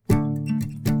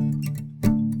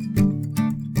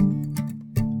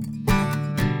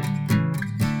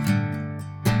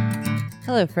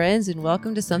Hello, friends, and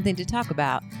welcome to Something to Talk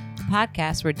About, a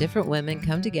podcast where different women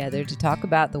come together to talk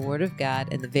about the Word of God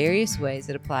and the various ways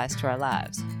it applies to our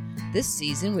lives. This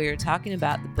season, we are talking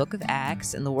about the book of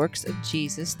Acts and the works of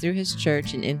Jesus through his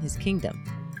church and in his kingdom.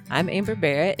 I'm Amber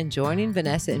Barrett, and joining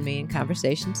Vanessa and me in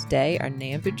conversation today are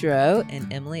Nan Boudreau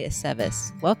and Emily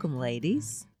Aceves. Welcome,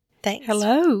 ladies. Thanks.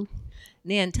 Hello.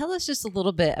 Nan, tell us just a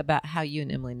little bit about how you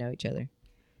and Emily know each other.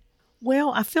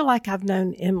 Well, I feel like I've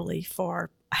known Emily for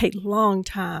a long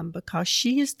time because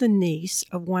she is the niece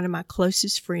of one of my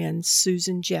closest friends,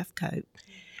 Susan Jeffcoat.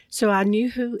 So I knew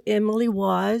who Emily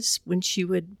was when she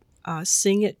would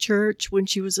sing at church when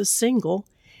she was a single,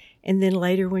 and then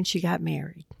later when she got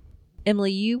married.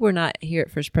 Emily, you were not here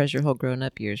at First Pres your whole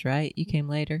grown-up years, right? You came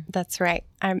later? That's right.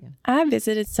 I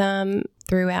visited some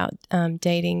throughout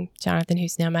dating Jonathan,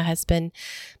 who's now my husband,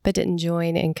 but didn't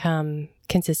join and come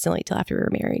consistently till after we were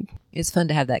married. It's fun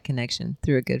to have that connection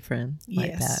through a good friend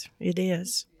like that. Yes, it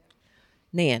is.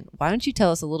 Nan, why don't you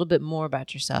tell us a little bit more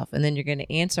about yourself, and then you're going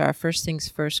to answer our first things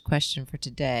first question for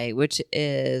today, which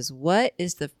is, what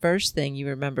is the first thing you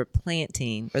remember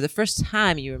planting, or the first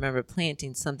time you remember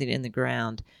planting something in the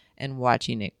ground and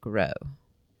watching it grow?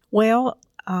 Well,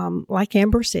 like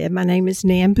Amber said, my name is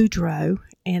Nan Boudreau,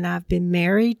 and I've been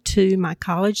married to my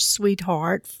college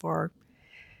sweetheart for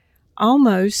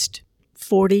almost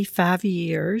 45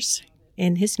 years,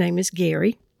 and his name is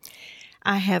Gary.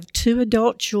 I have 2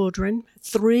 adult children,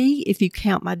 3 if you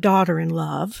count my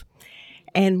daughter-in-law,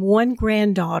 and 1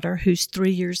 granddaughter who's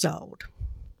 3 years old.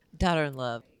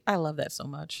 Daughter-in-law. I love that so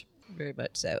much. Very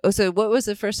much so. Oh, so what was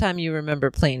the first time you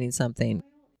remember planting something?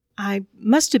 I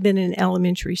must have been in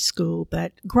elementary school,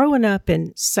 but growing up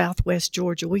in southwest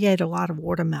Georgia, we ate a lot of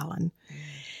watermelon.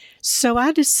 So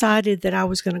I decided that I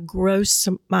was going to grow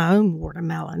my own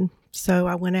watermelon. So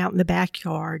I went out in the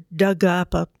backyard, dug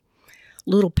up a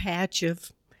little patch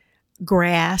of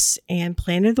grass and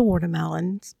planted the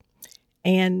watermelons.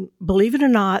 And believe it or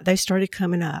not, they started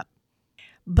coming up.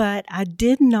 But I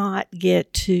did not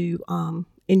get to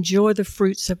enjoy the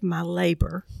fruits of my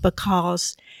labor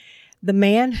because the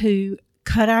man who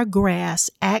cut our grass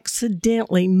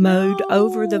accidentally mowed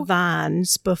over the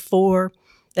vines before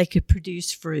they could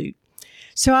produce fruit.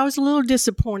 So I was a little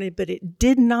disappointed, but it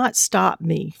did not stop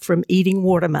me from eating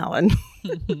watermelon.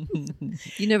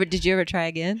 Did you ever try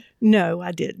again? No,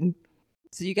 I didn't.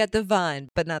 So you got the vine,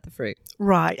 but not the fruit.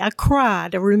 Right. I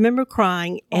cried. I remember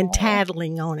crying and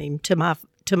tattling on him to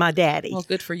my daddy. Well,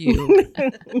 good for you.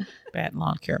 Bad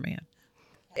lawn care man.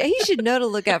 He should know to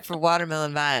look out for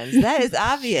watermelon vines. That is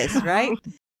obvious, right?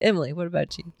 Emily, what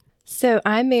about you? So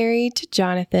I'm married to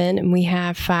Jonathan, and we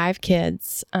have 5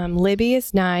 kids. Libby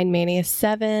is 9, Manny is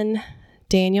 7,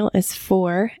 Daniel is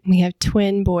 4. And we have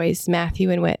twin boys,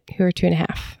 Matthew and Whit, who are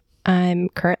 2.5. I'm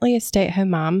currently a stay-at-home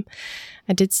mom.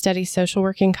 I did study social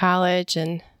work in college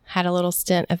and had a little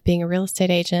stint of being a real estate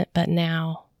agent, but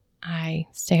now I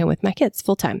stay home with my kids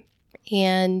full-time.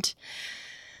 And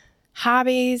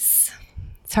hobbies,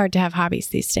 it's hard to have hobbies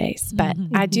these days, but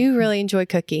I do really enjoy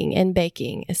cooking and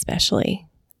baking especially.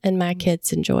 And my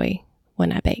kids enjoy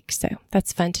when I bake. So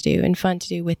that's fun to do and fun to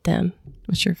do with them.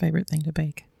 What's your favorite thing to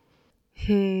bake?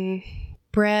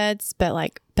 Breads, but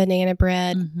like banana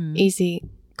bread, easy,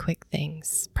 quick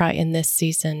things. Probably in this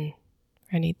season,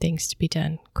 I need things to be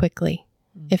done quickly.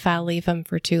 If I leave them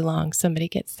for too long, somebody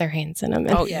gets their hands in them.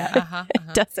 And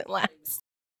it doesn't last.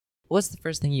 What's the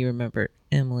first thing you remember,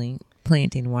 Emily,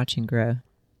 planting, watching grow?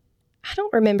 I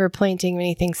don't remember planting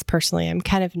many things personally. I'm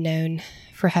kind of known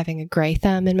for having a gray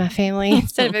thumb in my family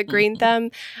instead of a green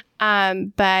thumb.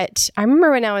 But I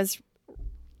remember when I was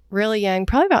really young,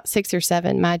 probably about 6 or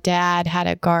 7, my dad had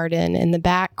a garden in the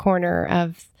back corner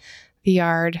of the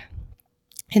yard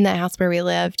in the house where we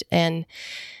lived. And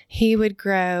he would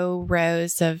grow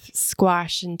rows of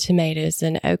squash and tomatoes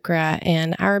and okra.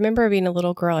 And I remember being a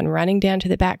little girl and running down to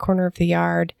the back corner of the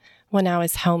yard when I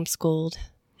was homeschooled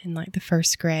in like the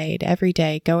 1st grade every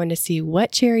day, going to see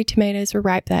what cherry tomatoes were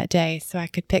ripe that day so I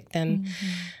could pick them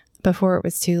before it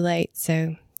was too late.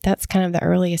 So that's kind of the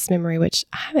earliest memory, which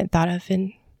I haven't thought of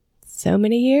in so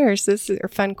many years. These are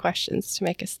fun questions to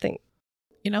make us think.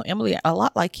 You know, Emily, a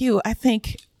lot like you, I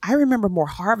think I remember more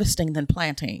harvesting than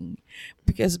planting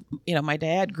because, my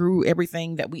dad grew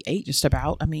everything that we ate just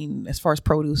about. I mean, as far as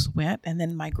produce went. And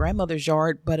then my grandmother's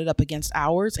yard butted up against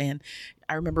ours. And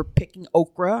I remember picking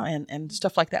okra and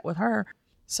stuff like that with her.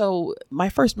 So my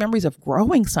first memories of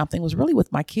growing something was really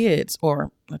with my kids,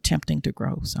 or attempting to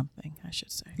grow something, I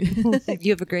should say.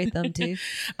 You have a great thumb too.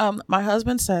 My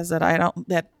husband says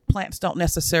that plants don't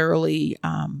necessarily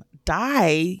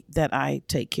die that I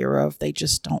take care of. They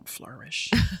just don't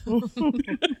flourish.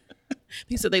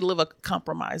 He said they live a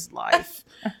compromised life,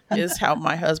 is how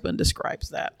my husband describes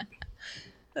that.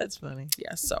 That's funny.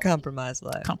 Yeah, so Compromised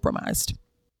life. compromised.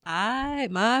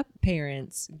 My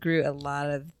parents grew a lot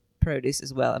of produce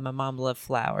as well, and my mom loved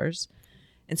flowers.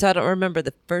 And so I don't remember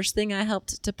the first thing I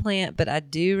helped to plant, but I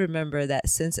do remember that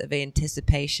sense of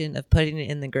anticipation of putting it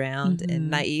in the ground and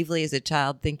naively as a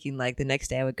child thinking like the next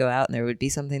day I would go out and there would be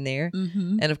something there.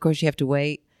 And of course you have to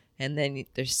wait. And then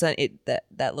there's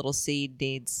that little seed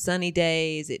needs sunny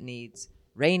days. It needs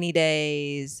rainy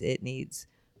days. It needs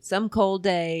some cold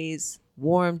days,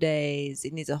 warm days.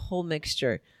 It needs a whole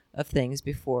mixture of things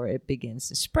before it begins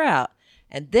to sprout.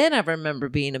 And then I remember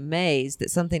being amazed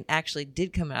that something actually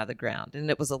did come out of the ground and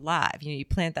it was alive. You know, you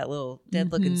plant that little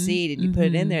dead looking seed and you put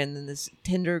it in there and then this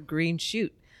tender green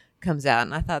shoot comes out.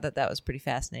 And I thought that was pretty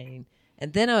fascinating.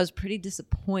 And then I was pretty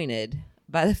disappointed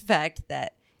by the fact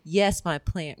that, yes, my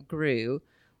plant grew.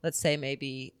 Let's say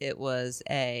maybe it was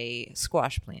a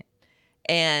squash plant.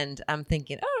 And I'm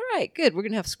thinking, all right, good, we're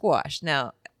going to have squash.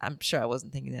 Now, I'm sure I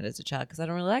wasn't thinking that as a child because I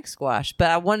don't really like squash, but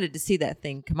I wanted to see that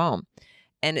thing come on.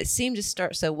 And it seemed to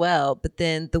start so well, but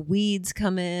then the weeds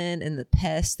come in and the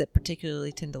pests that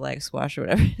particularly tend to like squash or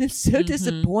whatever. It's so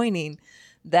disappointing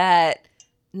that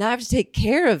now I have to take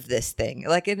care of this thing.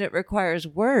 Like, and it requires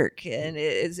work and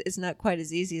it's not quite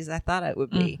as easy as I thought it would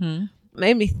be.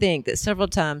 Made me think that several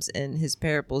times in his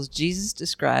parables, Jesus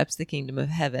describes the kingdom of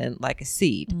heaven like a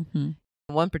seed. In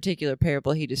one particular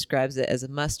parable, he describes it as a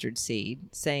mustard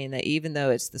seed, saying that even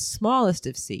though it's the smallest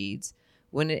of seeds,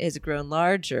 when it has grown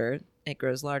larger, it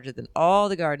grows larger than all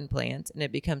the garden plants and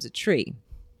it becomes a tree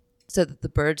so that the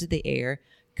birds of the air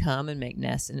come and make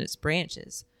nests in its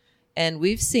branches. And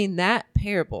we've seen that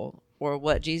parable, or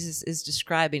what Jesus is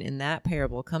describing in that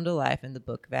parable, come to life in the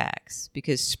book of Acts,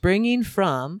 because springing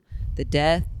from the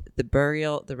death, the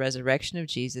burial, the resurrection of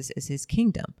Jesus is his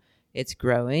kingdom. It's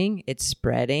growing, it's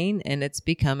spreading, and it's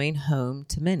becoming home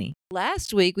to many.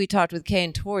 Last week, we talked with Kay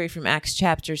and Tori from Acts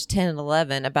chapters 10 and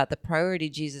 11 about the priority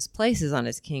Jesus places on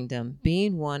his kingdom,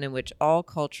 being one in which all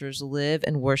cultures live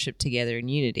and worship together in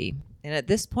unity. And at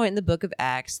this point in the book of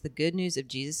Acts, the good news of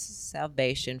Jesus'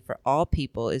 salvation for all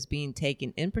people is being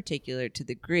taken in particular to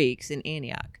the Greeks in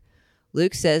Antioch.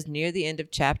 Luke says near the end of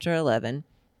chapter 11,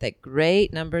 that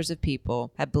great numbers of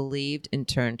people have believed and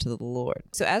turned to the Lord.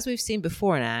 So as we've seen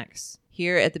before in Acts,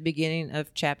 here at the end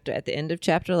of chapter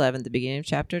 11, the beginning of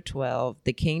chapter 12,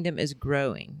 the kingdom is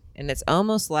growing. And it's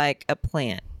almost like a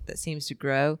plant that seems to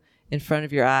grow in front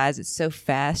of your eyes. It's so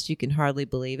fast you can hardly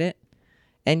believe it.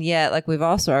 And yet, like we've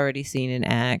also already seen in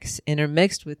Acts,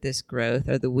 intermixed with this growth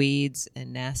are the weeds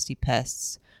and nasty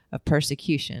pests of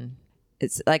persecution.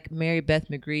 It's like Mary Beth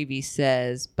McGreevy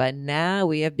says, by now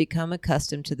we have become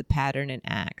accustomed to the pattern in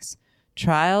Acts.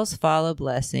 Trials follow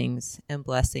blessings, and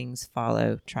blessings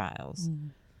follow trials.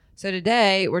 So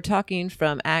today we're talking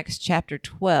from Acts chapter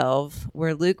 12,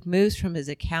 where Luke moves from his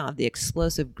account of the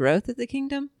explosive growth of the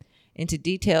kingdom into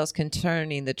details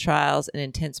concerning the trials and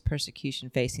intense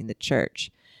persecution facing the church.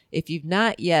 If you've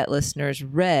not yet, listeners,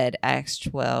 read Acts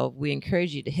 12, we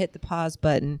encourage you to hit the pause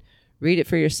button, read it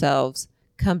for yourselves,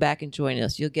 come back and join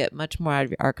us. You'll get much more out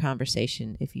of our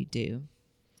conversation if you do.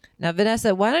 Now,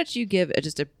 Vanessa, why don't you give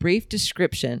just a brief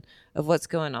description of what's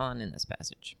going on in this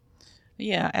passage?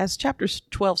 Yeah, as chapter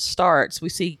 12 starts, we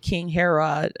see King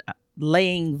Herod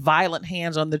laying violent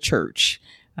hands on the church.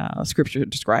 Scripture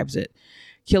describes it,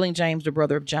 killing James, the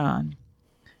brother of John.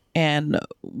 And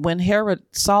when Herod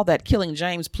saw that killing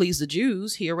James pleased the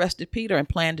Jews, he arrested Peter and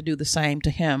planned to do the same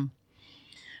to him.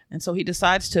 And so he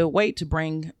decides to wait to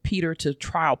bring Peter to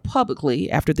trial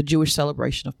publicly after the Jewish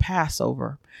celebration of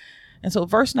Passover. And so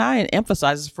verse 9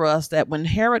 emphasizes for us that when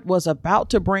Herod was about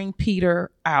to bring Peter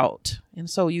out, and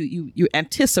so you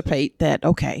anticipate that,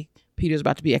 okay, Peter's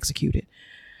about to be executed.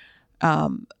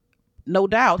 No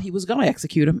doubt he was going to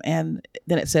execute him. And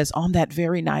then it says, on that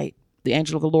very night, the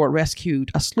angel of the Lord rescued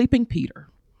a sleeping Peter,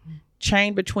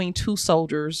 chained between two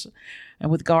soldiers and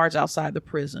with guards outside the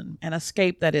prison, an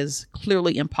escape that is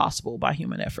clearly impossible by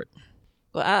human effort.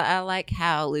 Well, I like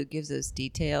how Luke gives those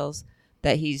details,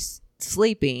 that he's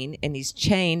sleeping and he's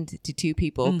chained to two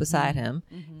people beside him.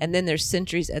 And then there's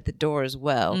sentries at the door as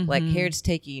well. Like Herod's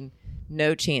taking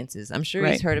no chances. I'm sure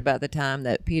he's heard about the time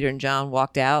that Peter and John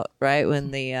walked out, right? When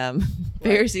the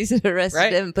Pharisees had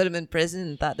arrested him and put him in prison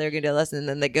and thought they were going to do a lesson. And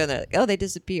then they go and they're like, oh, they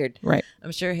disappeared. Right.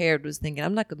 I'm sure Herod was thinking,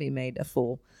 I'm not going to be made a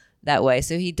fool that way.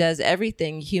 So he does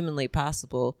everything humanly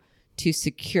possible to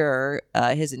secure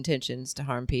his intentions to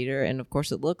harm Peter. And of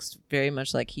course, it looks very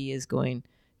much like he is going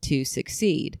to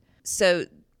succeed. So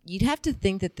you'd have to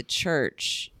think that the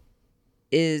church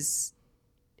is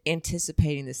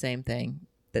anticipating the same thing.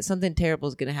 that something terrible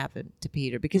is going to happen to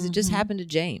Peter, because it just happened to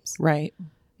James. Right.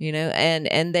 You know,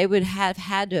 and they would have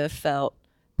had to have felt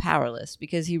powerless,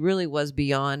 because he really was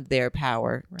beyond their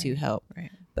power to help.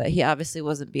 Right. But he obviously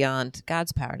wasn't beyond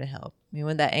God's power to help. I mean,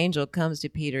 when that angel comes to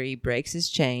Peter, he breaks his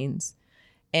chains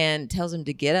and tells him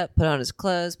to get up, put on his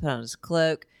clothes, put on his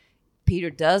cloak. Peter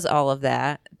does all of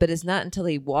that, but it's not until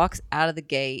he walks out of the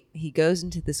gate, he goes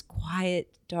into this quiet,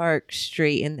 dark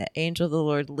street, and the angel of the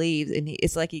Lord leaves, and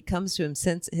it's like he comes to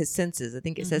his senses. I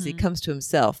think it says he comes to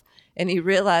himself, and he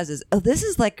realizes, oh, this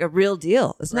is like a real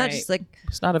deal. It's not just like,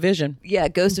 it's not a vision. Yeah,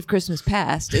 Ghost of Christmas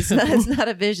Past. It's not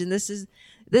a vision. This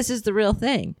is the real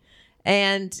thing.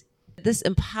 And this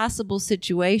impossible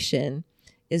situation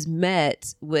is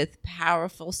met with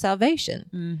powerful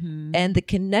salvation. And the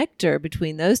connector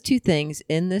between those two things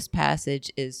in this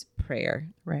passage is prayer.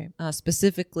 Right.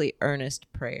 Specifically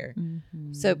earnest prayer.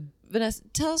 So, Vanessa,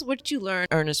 tell us what you learned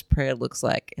earnest prayer looks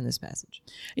like in this passage.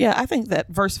 Yeah, I think that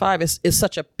verse 5 is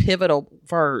such a pivotal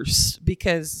verse,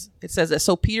 because it says that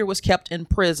so Peter was kept in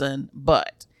prison,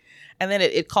 and then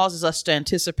it causes us to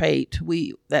anticipate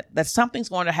that something's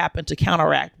going to happen to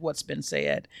counteract what's been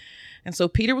said. And so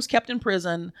Peter was kept in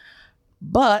prison,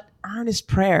 but earnest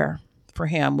prayer for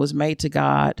him was made to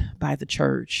God by the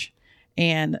church.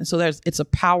 And so it's a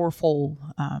powerful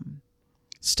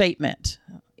statement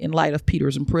in light of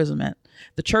Peter's imprisonment.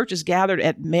 The church is gathered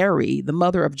at Mary, the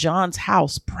mother of John's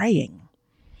house, praying.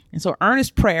 And so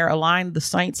earnest prayer aligned the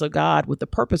saints of God with the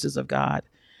purposes of God,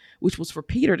 which was for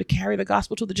Peter to carry the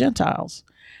gospel to the Gentiles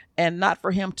and not for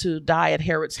him to die at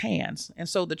Herod's hands. And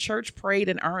so the church prayed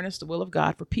in earnest the will of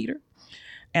God for Peter,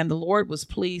 and the Lord was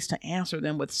pleased to answer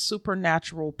them with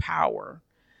supernatural power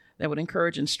that would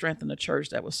encourage and strengthen the church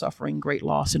that was suffering great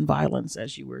loss and violence.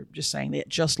 As you were just saying, they had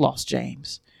just lost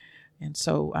James. And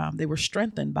so they were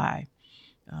strengthened by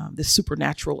this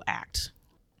supernatural act.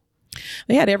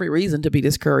 They had every reason to be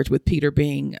discouraged with Peter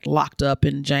being locked up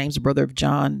and James, the brother of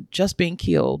John, just being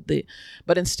killed.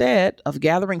 But instead of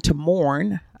gathering to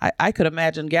mourn, I could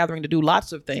imagine gathering to do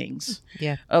lots of things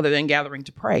other than gathering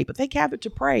to pray. But they gathered to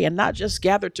pray, and not just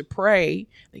gathered to pray,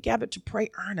 they gathered to pray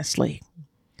earnestly.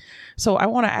 So I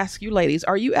want to ask you, ladies,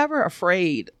 are you ever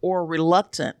afraid or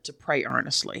reluctant to pray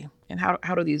earnestly? And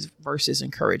how do these verses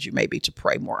encourage you maybe to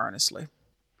pray more earnestly?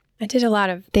 I did a lot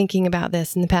of thinking about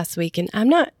this in the past week, and I'm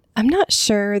not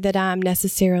sure that I'm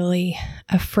necessarily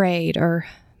afraid or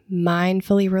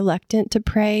mindfully reluctant to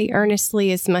pray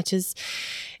earnestly as much as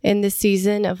in this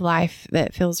season of life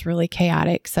that feels really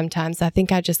chaotic. Sometimes I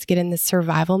think I just get in the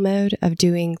survival mode of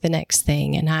doing the next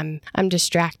thing, and I'm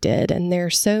distracted, and there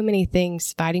are so many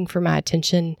things fighting for my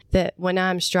attention that when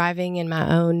I'm striving in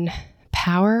my own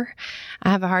power,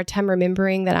 I have a hard time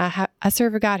remembering that I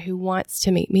serve a God who wants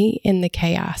to meet me in the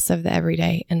chaos of the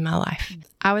everyday in my life.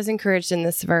 I was encouraged in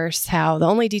this verse how the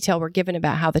only detail we're given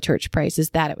about how the church prays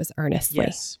is that it was earnestly.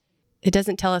 Yes. It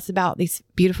doesn't tell us about these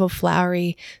beautiful,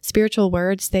 flowery, spiritual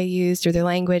words they used or their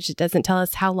language. It doesn't tell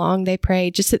us how long they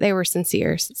prayed, just that they were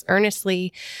sincere.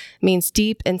 Earnestly means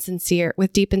deep and sincere,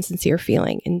 with deep and sincere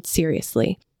feeling and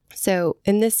seriously. So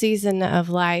in this season of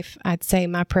life, I'd say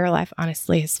my prayer life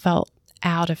honestly has felt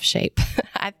out of shape.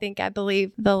 I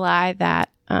believe the lie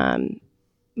that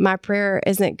my prayer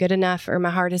isn't good enough or my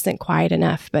heart isn't quiet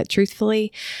enough. But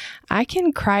truthfully, I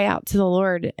can cry out to the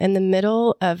Lord in the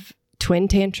middle of twin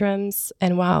tantrums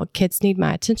and while kids need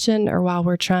my attention or while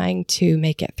we're trying to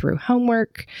make it through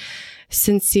homework.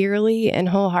 Sincerely and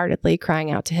wholeheartedly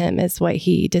crying out to him is what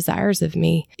he desires of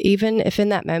me. Even if in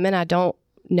that moment I don't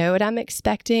know what I'm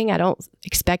expecting. I don't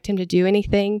expect him to do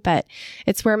anything, but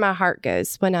it's where my heart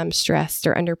goes when I'm stressed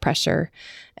or under pressure.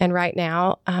 And right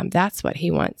now, that's what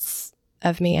he wants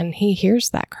of me. And he hears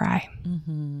that cry.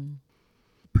 Mm-hmm.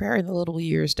 Prayer in the little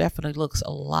years definitely looks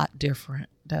a lot different,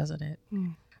 doesn't it?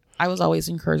 Mm. I was always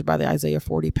encouraged by the Isaiah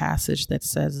 40 passage that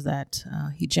says that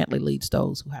he gently leads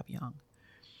those who have young.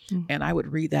 Mm. And I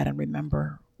would read that and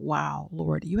remember, wow,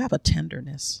 Lord, you have a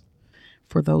tenderness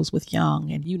for those with young,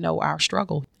 and you know our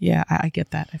struggle. Yeah, I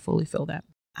get that. I fully feel that.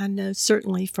 I know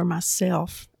certainly for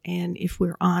myself, and if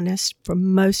we're honest, for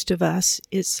most of us,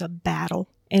 it's a battle,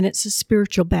 and it's a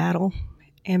spiritual battle.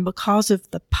 And because of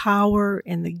the power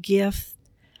and the gift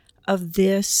of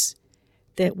this,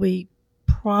 that we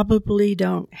probably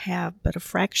don't have but a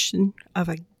fraction of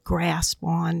a grasp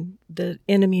on, the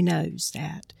enemy knows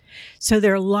that. So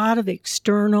there are a lot of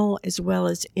external as well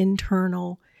as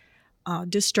internal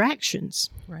distractions.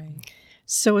 Right.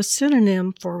 So a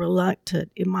synonym for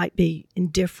reluctant, it might be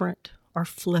indifferent or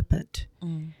flippant.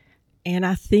 Mm. And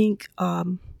I think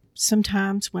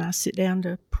sometimes when I sit down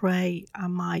to pray, I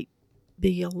might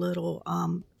be a little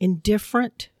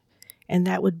indifferent and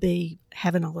that would be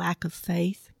having a lack of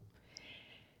faith.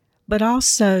 But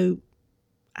also,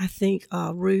 I think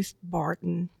Ruth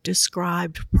Barton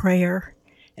described prayer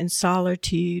and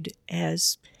solitude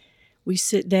as we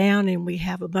sit down and we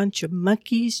have a bunch of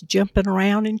monkeys jumping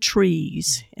around in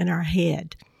trees in our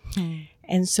head.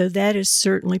 And so that is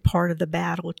certainly part of the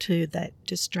battle too, that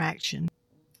distraction.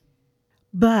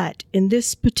 But in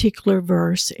this particular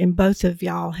verse, and both of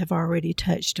y'all have already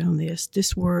touched on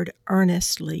this word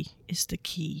earnestly is the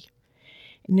key.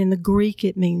 And in the Greek,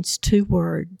 it means two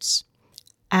words,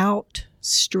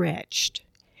 outstretched.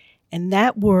 And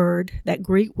that word, that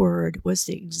Greek word, was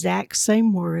the exact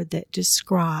same word that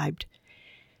described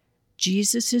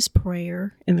Jesus'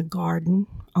 prayer in the garden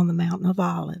on the Mountain of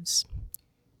Olives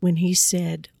when he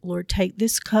said, Lord, take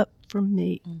this cup from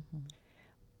me,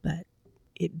 but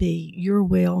it be your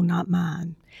will, not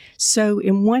mine. So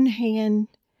in one hand,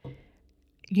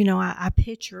 you know, I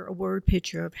picture a word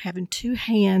picture of having two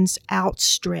hands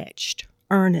outstretched,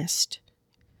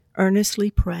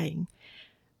 earnestly praying.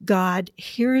 God,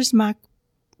 here is my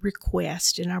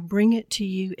request, and I bring it to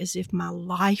you as if my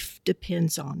life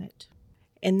depends on it.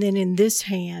 And then in this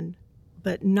hand,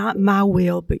 but not my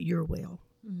will, but your will.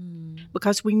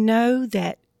 Because we know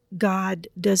that God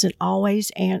doesn't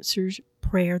always answer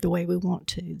prayer the way we want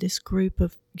to. This group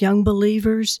of young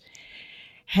believers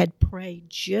had prayed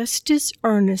just as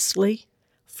earnestly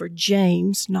for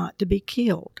James not to be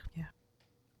killed. Yeah.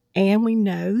 And we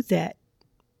know that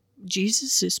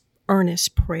Jesus'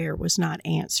 earnest prayer was not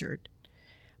answered,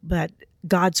 but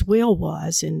God's will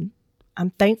was, and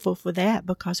I'm thankful for that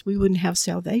because we wouldn't have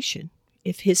salvation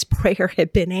if his prayer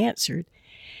had been answered.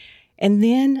 And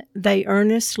then they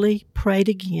earnestly prayed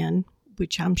again,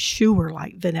 which I'm sure,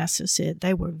 like Vanessa said,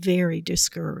 they were very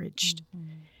discouraged.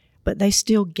 But they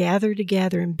still gathered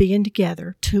together, and being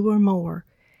together, two or more,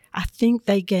 I think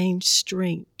they gained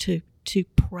strength to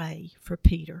pray for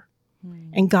Peter.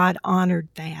 And God honored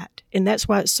that. And that's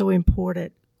why it's so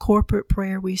important. Corporate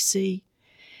prayer we see.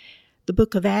 The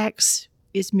book of Acts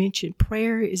is mentioned.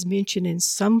 Prayer is mentioned in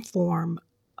some form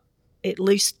at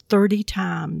least 30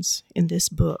 times in this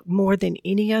book, more than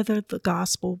any other of the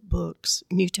gospel books,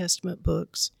 New Testament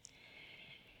books.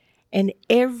 And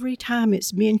every time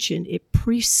it's mentioned, it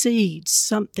precedes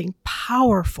something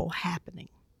powerful happening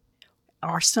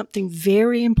or something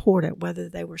very important, whether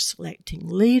they were selecting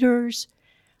leaders,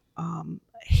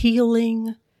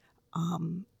 healing,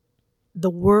 the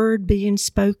word being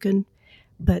spoken.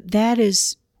 But that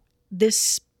is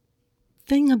this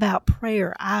thing about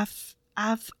prayer. I've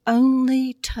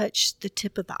only touched the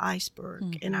tip of the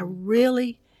iceberg, and I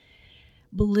really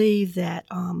believe that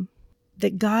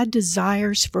that God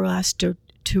desires for us to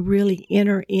really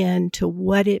enter into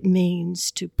what it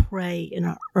means to pray in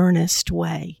an earnest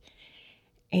way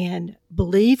and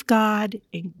believe God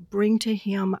and bring to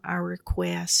Him our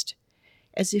request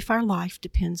as if our life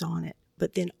depends on it,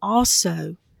 but then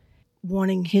also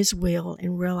wanting His will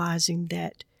and realizing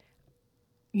that,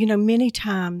 you know, many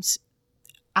times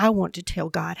I want to tell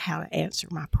God how to answer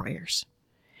my prayers,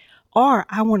 or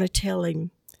I want to tell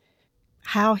Him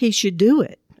how He should do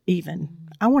it even.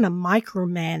 I want to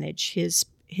micromanage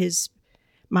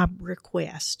my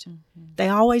request. They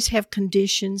always have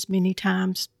conditions many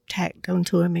times tacked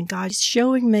onto Him, and God is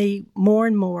showing me more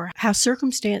and more how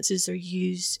circumstances are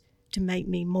used to make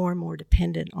me more and more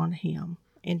dependent on Him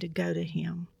and to go to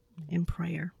Him in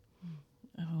prayer.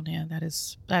 Oh, man, that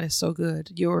is so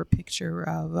good. Your picture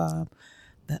of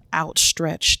the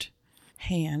outstretched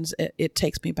hands, it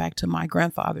takes me back to my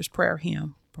grandfather's prayer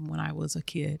hymn from when I was a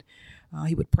kid.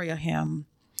 He would pray a hymn,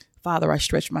 Father, I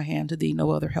stretch my hand to thee,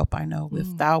 no other help I know.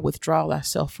 If thou withdraw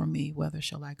thyself from me, whither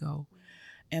shall I go?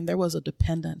 And there was a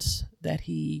dependence that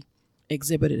he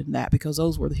exhibited in that, because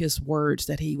those were his words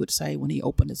that he would say when he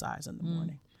opened his eyes in the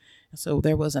morning. And so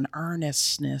there was an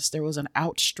earnestness, there was an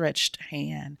outstretched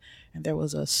hand, and there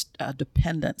was a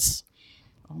dependence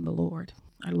on the Lord.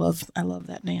 I love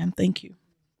that, Nan. Thank you.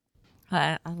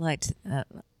 I liked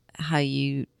how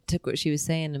you took what she was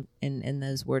saying and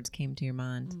those words came to your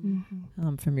mind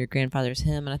from your grandfather's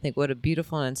hymn. And I think what a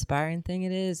beautiful and inspiring thing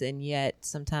it is. And yet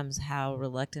sometimes how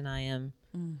reluctant I am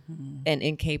and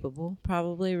incapable,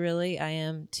 probably really, I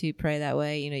am to pray that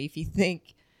way. You know, if you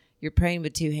think you're praying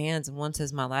with two hands and one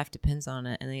says my life depends on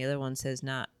it and the other one says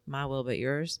not my will but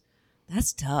yours,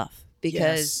 that's tough,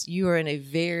 because you are in a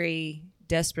very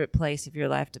desperate place if your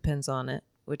life depends on it,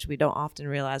 which we don't often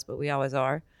realize, but we always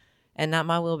are. And not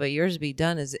my will but yours be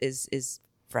done is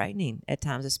frightening at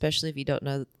times, especially if you don't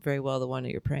know very well the one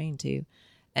that you're praying to.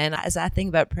 And as I think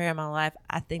about prayer in my life,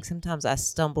 I think sometimes I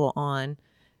stumble on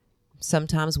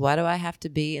sometimes, why do I have to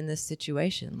be in this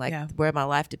situation? Like where my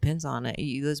life depends on it.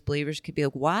 You, those believers could be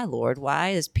like, why, Lord?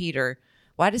 Why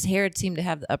does Herod seem to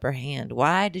have the upper hand?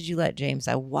 Why did you let James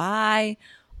die? Why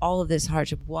all of this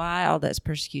hardship? Why all this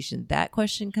persecution? That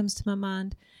question comes to my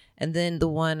mind. And then the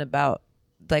one about,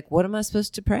 like, what am I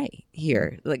supposed to pray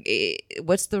here? Like,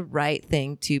 what's the right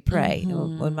thing to pray?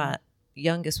 When my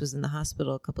youngest was in the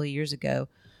hospital a couple of years ago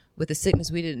with a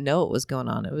sickness, we didn't know what was going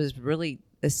on. It was really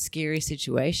a scary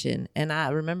situation. And I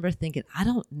remember thinking, I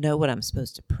don't know what I'm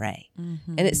supposed to pray.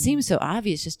 And it seems so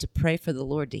obvious just to pray for the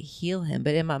Lord to heal him.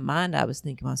 But in my mind, I was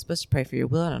thinking, well, I'm supposed to pray for your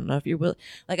will. I don't know if your will,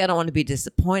 like, I don't want to be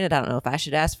disappointed. I don't know if I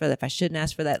should ask for that, if I shouldn't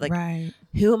ask for that. Like,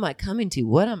 who am I coming to?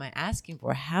 What am I asking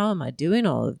for? How am I doing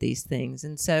all of these things?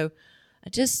 And so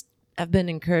I've been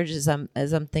encouraged as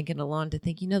I'm thinking along to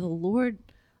think, the Lord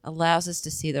allows us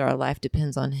to see that our life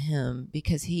depends on him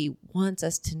because he wants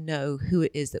us to know who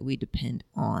it is that we depend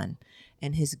on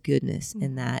and his goodness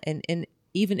in that. And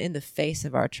even in the face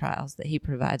of our trials, that he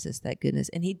provides us that goodness.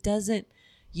 And you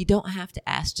don't have to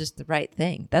ask just the right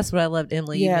thing. That's what I loved,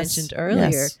 Emily, you mentioned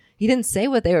earlier. Yes. He didn't say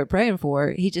what they were praying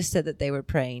for. He just said that they were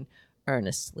praying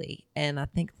earnestly. And I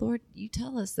think, Lord, you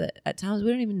tell us that at times we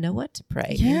don't even know what to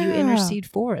pray. And you intercede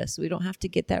for us. We don't have to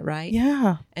get that right.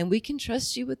 And we can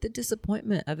trust you with the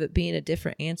disappointment of it being a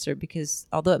different answer, because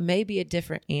although it may be a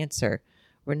different answer,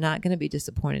 we're not going to be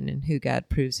disappointed in who God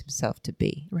proves himself to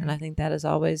be. And I think that has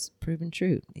always proven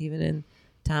true, even in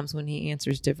times when he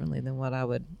answers differently than what I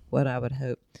would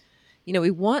hope.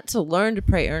 We want to learn to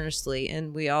pray earnestly,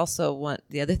 and we also want,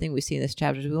 the other thing we see in this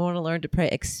chapter is we want to learn to pray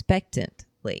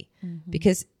expectantly,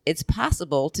 because it's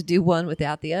possible to do one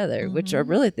without the other, which I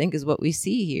really think is what we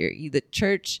see here. The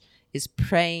church is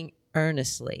praying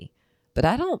earnestly, but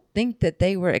I don't think that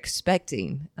they were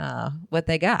expecting what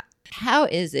they got. How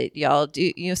is it, y'all?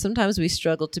 Sometimes we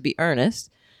struggle to be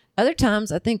earnest. Other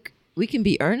times I think we can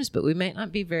be earnest, but we may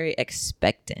not be very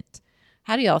expectant.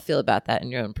 How do y'all feel about that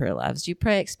in your own prayer lives? Do you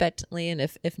pray expectantly? And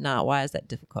if not, why is that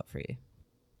difficult for you?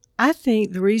 I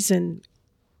think the reason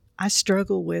I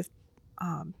struggle with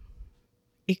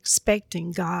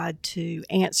expecting God to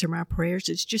answer my prayers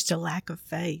is just a lack of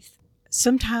faith.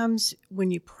 Sometimes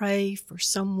when you pray for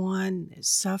someone that's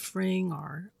suffering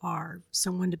or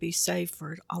someone to be saved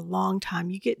for a long time,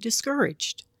 you get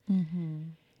discouraged.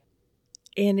 And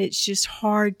it's just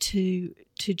hard to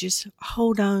just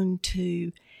hold on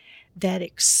to that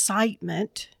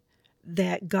excitement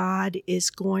that God is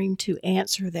going to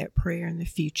answer that prayer in the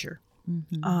future.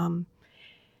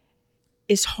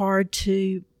 It's hard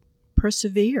to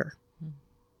persevere.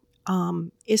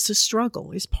 It's a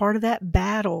struggle. It's part of that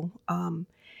battle.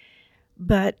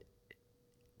 But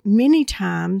many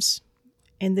times,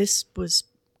 and this was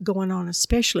going on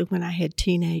especially when I had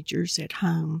teenagers at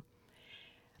home,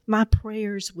 my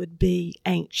prayers would be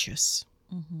anxious.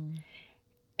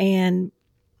 And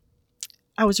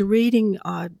I was reading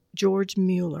George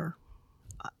Mueller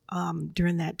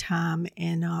during that time,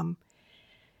 and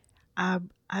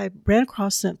I ran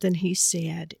across something he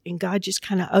said, and God just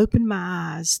kind of opened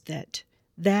my eyes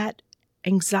that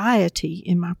anxiety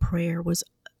in my prayer was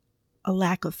a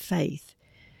lack of faith.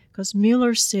 Because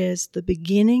Mueller says the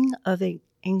beginning of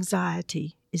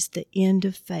anxiety is the end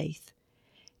of faith,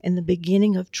 and the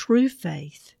beginning of true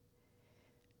faith,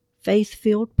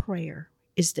 faith-filled prayer,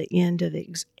 is the end of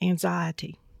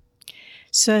anxiety.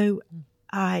 So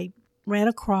I ran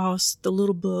across the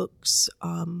little books,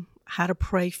 how to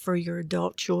pray for your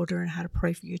adult children, how to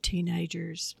pray for your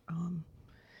teenagers.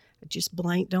 I just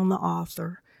blanked on the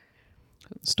author.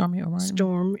 Stormy O. Martin.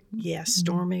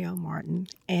 Stormy O. Martin.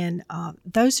 And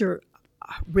those are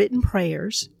written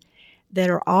prayers that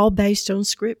are all based on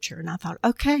Scripture. And I thought,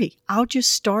 okay, I'll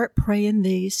just start praying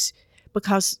these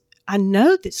because I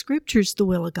know that Scripture is the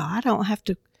will of God. I don't have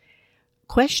to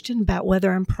question about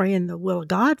whether I'm praying the will of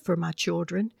God for my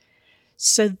children.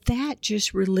 So that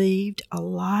just relieved a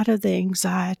lot of the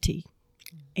anxiety.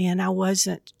 And I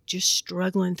wasn't just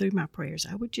struggling through my prayers.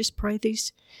 I would just pray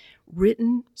these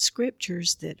written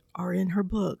scriptures that are in her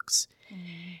books.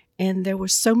 And there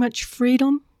was so much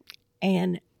freedom.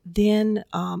 And then,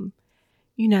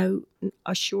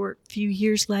 a short few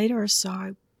years later, I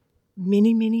saw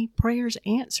many, many prayers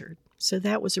answered. So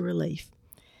that was a relief.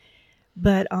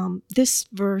 But this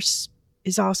verse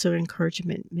is also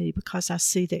encouragement to me because I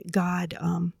see that God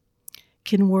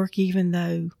can work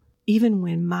even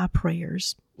when my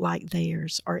prayers, like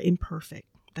theirs, are imperfect.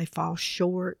 They fall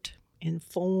short in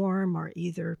form or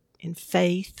either in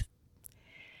faith,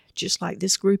 just like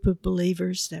this group of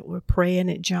believers that were praying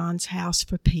at John's house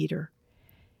for Peter.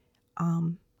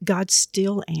 God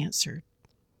still answered.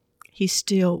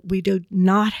 We do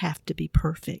not have to be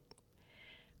perfect.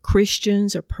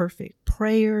 Christians are perfect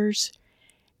prayers,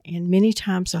 and many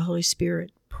times the Holy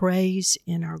Spirit prays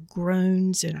in our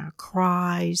groans and our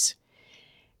cries,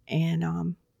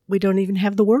 and we don't even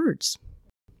have the words.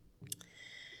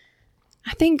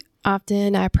 I think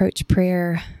often I approach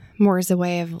prayer more as a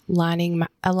way of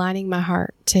aligning my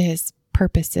heart to His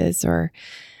purposes, or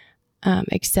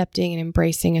accepting and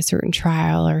embracing a certain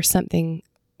trial or something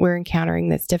we're encountering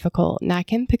that's difficult. And I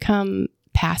can become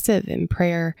passive in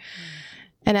prayer.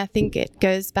 And I think it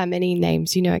goes by many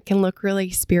names. It can look really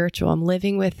spiritual. I'm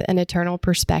living with an eternal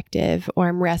perspective, or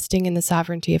I'm resting in the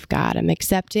sovereignty of God. I'm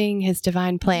accepting His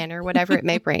divine plan, or whatever it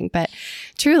may bring. But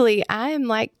truly, I am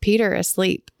like Peter,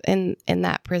 asleep in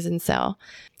that prison cell.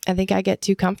 I think I get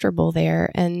too comfortable there.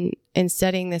 And in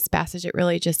studying this passage, it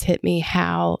really just hit me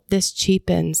how this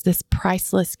cheapens this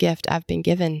priceless gift I've been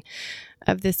given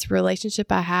of this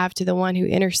relationship I have to the one who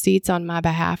intercedes on my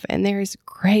behalf. And there's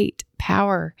great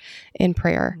power in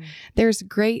prayer. Mm-hmm. There's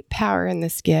great power in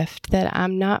this gift that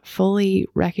I'm not fully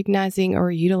recognizing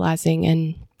or utilizing,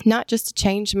 and not just to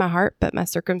change my heart, but my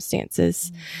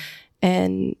circumstances. Mm-hmm.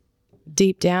 And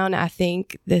deep down, I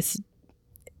think this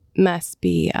must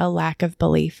be a lack of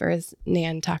belief, or as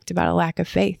Nan talked about, a lack of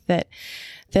faith that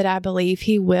I believe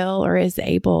He will or is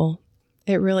able.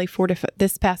 It really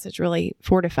this passage really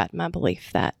fortified my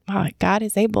belief that God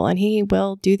is able and He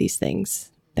will do these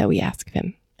things that we ask of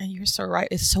Him. And you're so right.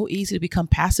 It's so easy to become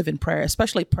passive in prayer,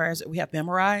 especially prayers that we have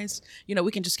memorized.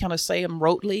 We can just kind of say them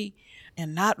rotely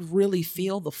and not really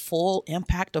feel the full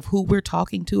impact of who we're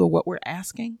talking to or what we're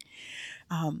asking.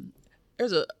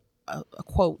 There's a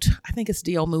quote, I think it's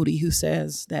D.L. Moody, who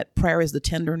says that prayer is the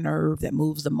tender nerve that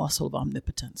moves the muscle of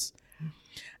omnipotence.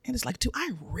 And it's like, do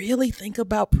I really think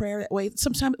about prayer that way?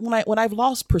 Sometimes when I've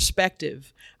lost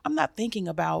perspective, I'm not thinking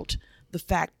about the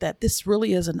fact that this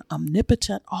really is an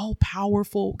omnipotent,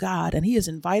 all-powerful God, and He has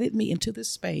invited me into this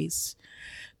space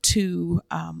to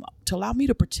allow me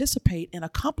to participate in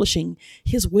accomplishing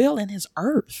His will in His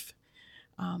earth.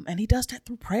 And He does that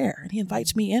through prayer, and He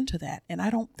invites me into that. And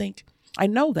I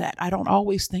know that I don't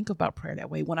always think about prayer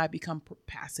that way when I become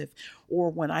passive,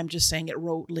 or when I'm just saying it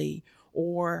rotely,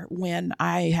 or when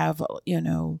I have,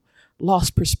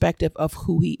 lost perspective of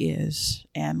who He is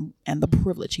and the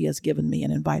privilege He has given me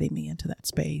and inviting me into that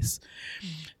space.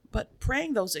 Mm-hmm. But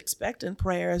praying those expectant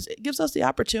prayers, it gives us the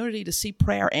opportunity to see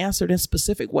prayer answered in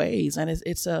specific ways. And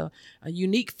it's a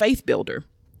unique faith builder.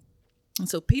 And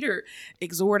so Peter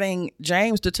exhorting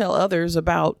James to tell others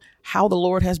about how the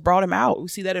Lord has brought him out. We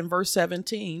see that in verse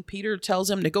 17. Peter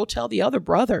tells him to go tell the other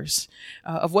brothers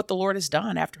of what the Lord has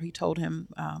done after he told him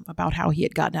about how he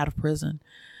had gotten out of prison.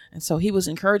 And so he was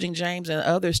encouraging James and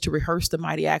others to rehearse the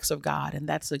mighty acts of God. And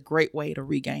that's a great way to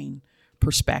regain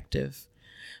perspective.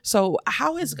 So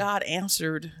how has God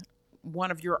answered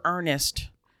one of your earnest,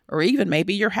 or even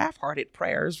maybe your half-hearted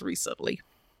prayers recently?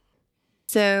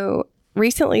 So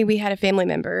recently, we had a family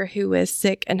member who was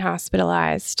sick and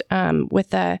hospitalized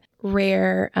with a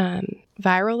rare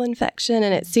viral infection.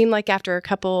 And it seemed like after a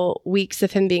couple weeks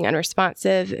of him being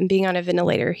unresponsive and being on a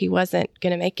ventilator, he wasn't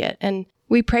going to make it. And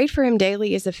we prayed for him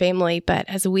daily as a family, but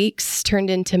as weeks turned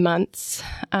into months,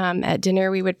 at dinner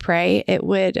we would pray. It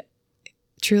would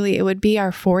be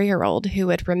our 4-year-old who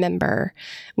would remember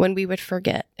when we would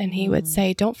forget. And he would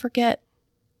say, "Don't forget,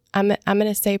 I'm going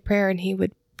to say a prayer." And he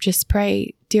would just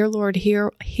pray, "Dear Lord,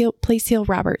 please heal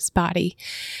Robert's body."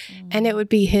 And it would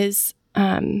be his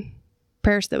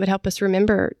prayers that would help us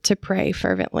remember to pray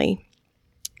fervently.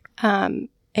 And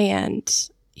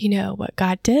what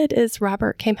God did is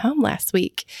Robert came home last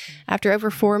week after over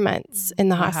 4 months in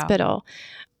the hospital.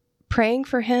 Praying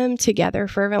for him together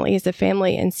fervently as a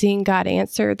family and seeing God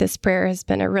answer this prayer has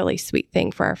been a really sweet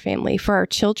thing for our family, for our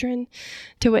children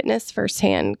to witness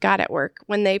firsthand God at work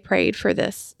when they prayed for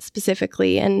this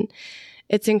specifically. And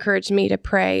it's encouraged me to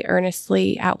pray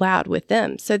earnestly out loud with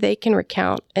them so they can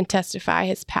recount and testify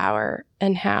His power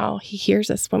and how He hears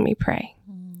us when we pray.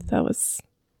 That was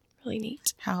really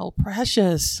neat. How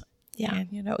precious. Yeah. And,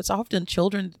 it's often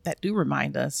children that do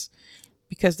remind us,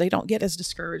 because they don't get as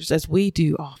discouraged as we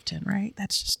do often, right?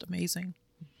 That's just amazing.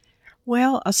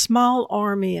 Well, a small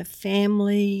army of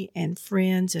family and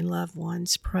friends and loved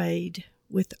ones prayed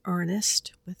with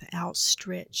earnest, with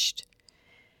outstretched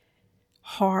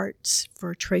hearts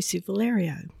for Tracy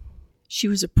Valerio. She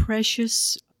was a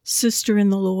precious sister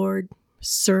in the Lord,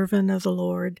 servant of the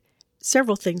Lord.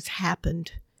 Several things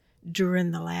happened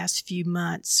during the last few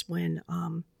months when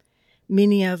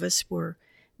many of us were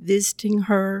visiting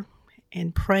her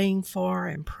and praying for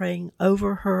and praying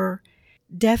over her.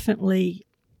 Definitely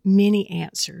many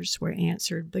answers were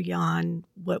answered beyond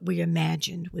what we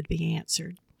imagined would be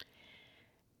answered.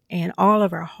 And all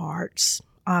of our hearts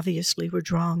obviously were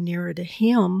drawn nearer to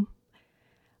Him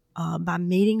by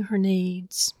meeting her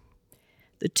needs.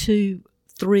 The two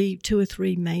or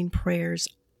three main prayers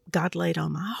God laid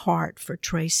on my heart for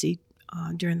Tracy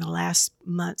during the last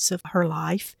months of her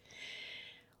life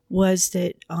was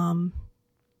that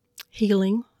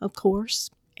healing, of course,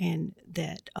 and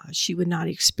that she would not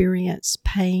experience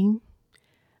pain,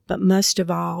 but most of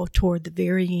all, toward the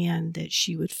very end, that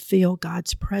she would feel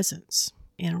God's presence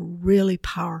in a really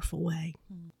powerful way.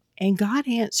 And God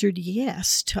answered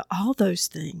yes to all those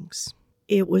things.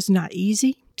 It was not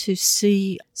easy to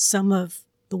see some of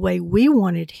the way we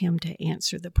wanted Him to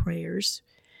answer the prayers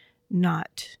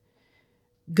not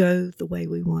go the way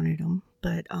we wanted them.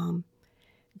 But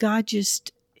God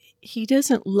He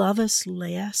doesn't love us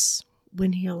less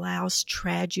when He allows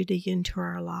tragedy into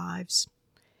our lives.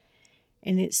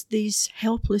 And it's these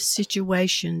helpless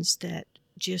situations that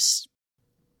just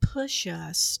push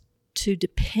us to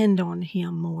depend on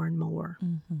Him more and more.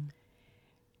 Mm-hmm.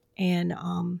 And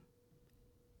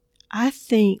I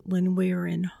think when we're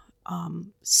in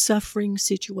suffering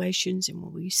situations and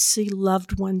when we see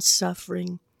loved ones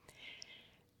suffering,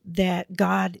 that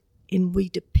God, and we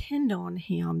depend on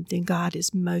Him, then God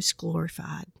is most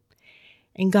glorified.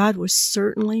 And God was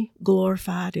certainly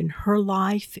glorified in her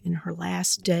life, in her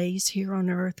last days here on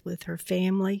earth with her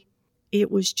family. It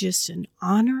was just an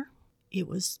honor. It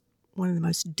was one of the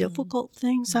most difficult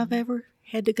things I've ever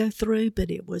had to go through, but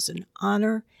it was an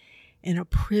honor and a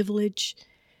privilege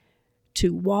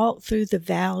to walk through the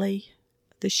valley,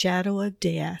 the shadow of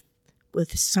death,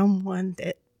 with someone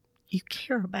that you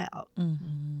care about.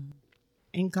 Mm-hmm.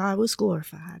 And God was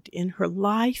glorified in her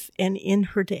life and in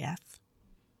her death.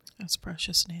 That's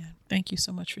precious, Nan. Thank you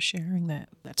so much for sharing that.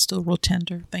 That's still real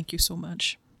tender. Thank you so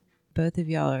much. Both of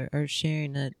y'all are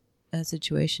sharing a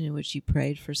situation in which you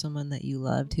prayed for someone that you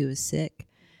loved who was sick,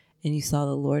 and you saw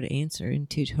the Lord answer in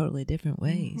two totally different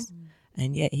ways. Mm-hmm.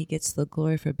 And yet He gets the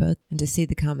glory for both. And to see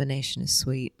the combination is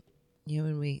sweet. You know,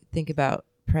 when we think about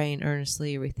praying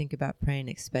earnestly or we think about praying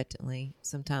expectantly,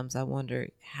 sometimes I wonder,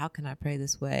 how can I pray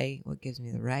this way? What gives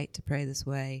me the right to pray this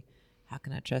way? How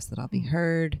can I trust that I'll be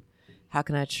heard? How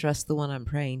can I trust the one I'm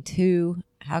praying to?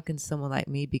 How can someone like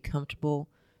me be comfortable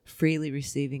freely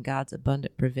receiving God's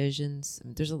abundant provisions?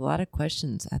 There's a lot of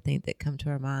questions, I think, that come to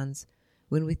our minds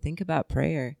when we think about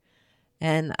prayer.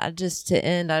 And to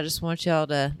end, I just want y'all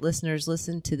to, listeners,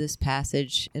 listen to this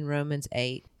passage in Romans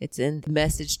 8. It's in the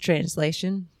Message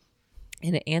translation,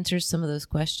 and it answers some of those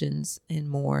questions and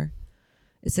more.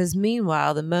 It says,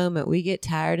 "Meanwhile, the moment we get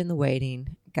tired in the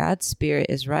waiting, God's Spirit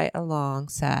is right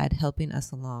alongside helping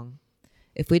us along.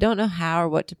 If we don't know how or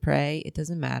what to pray, it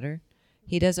doesn't matter.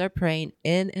 He does our praying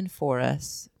in and for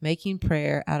us, making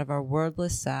prayer out of our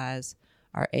wordless sighs,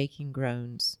 our aching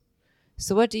groans."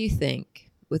 So what do you think?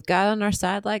 With God on our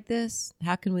side like this,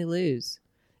 how can we lose?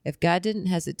 If God didn't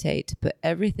hesitate to put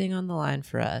everything on the line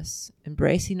for us,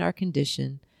 embracing our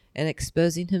condition and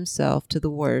exposing Himself to the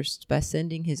worst by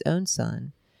sending His own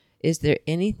Son, is there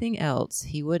anything else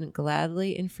He wouldn't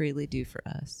gladly and freely do for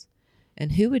us?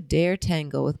 And who would dare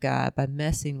tangle with God by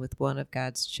messing with one of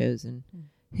God's chosen?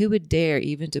 Who would dare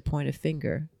even to point a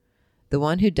finger? The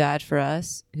one who died for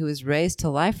us, who was raised to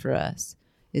life for us,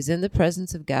 is in the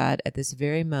presence of God at this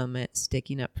very moment,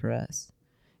 sticking up for us.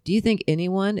 Do you think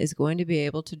anyone is going to be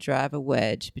able to drive a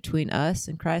wedge between us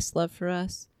and Christ's love for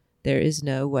us? There is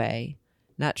no way.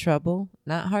 Not trouble,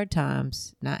 not hard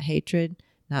times, not hatred,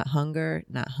 not hunger,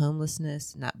 not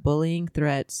homelessness, not bullying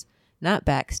threats, not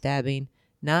backstabbing,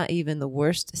 not even the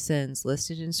worst sins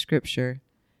listed in Scripture.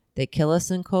 They kill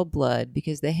us in cold blood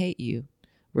because they hate you.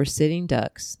 We're sitting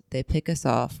ducks. They pick us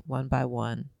off one by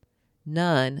one.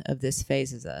 None of this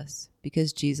phases us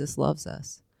because Jesus loves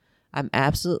us. I'm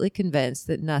absolutely convinced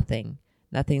that nothing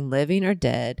living or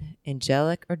dead,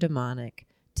 angelic or demonic,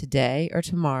 today or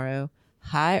tomorrow,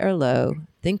 high or low,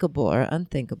 thinkable or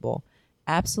unthinkable,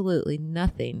 absolutely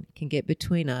nothing can get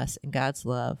between us and God's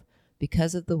love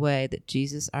because of the way that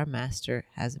Jesus, our Master,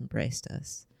 has embraced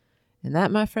us. And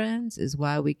that, my friends, is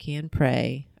why we can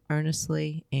pray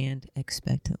earnestly and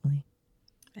expectantly.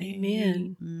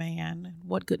 Amen. Man,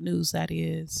 what good news that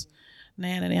is.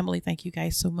 Nan and Emily, thank you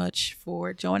guys so much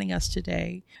for joining us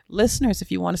today. Listeners, if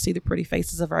you want to see the pretty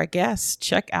faces of our guests,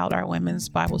 check out our Women's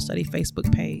Bible Study Facebook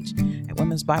page at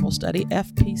Women's Bible Study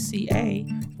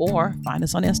FPCA, or find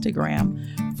us on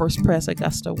Instagram, First Pres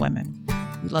Augusta Women.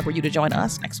 We'd love for you to join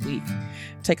us next week.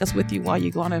 Take us with you while you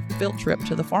go on a field trip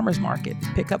to the farmer's market.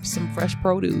 Pick up some fresh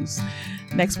produce.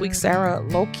 Next week, Sarah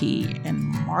Loki and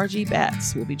Margie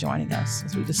Batts will be joining us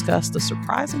as we discuss the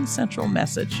surprising central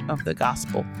message of the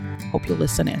gospel. Hope you'll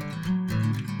listen in.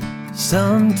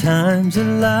 Sometimes a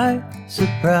light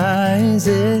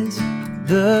surprises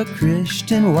the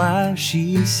Christian while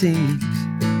she sleeps.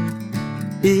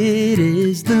 It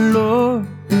is the Lord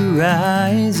who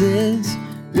rises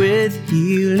with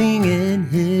healing in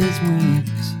his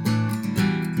wings.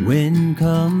 When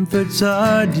comforts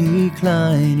are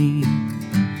declining,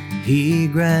 he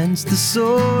grants the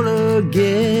soul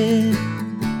again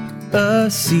a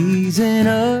season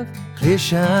of clear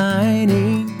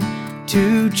shining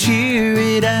to cheer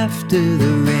it after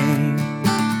the rain.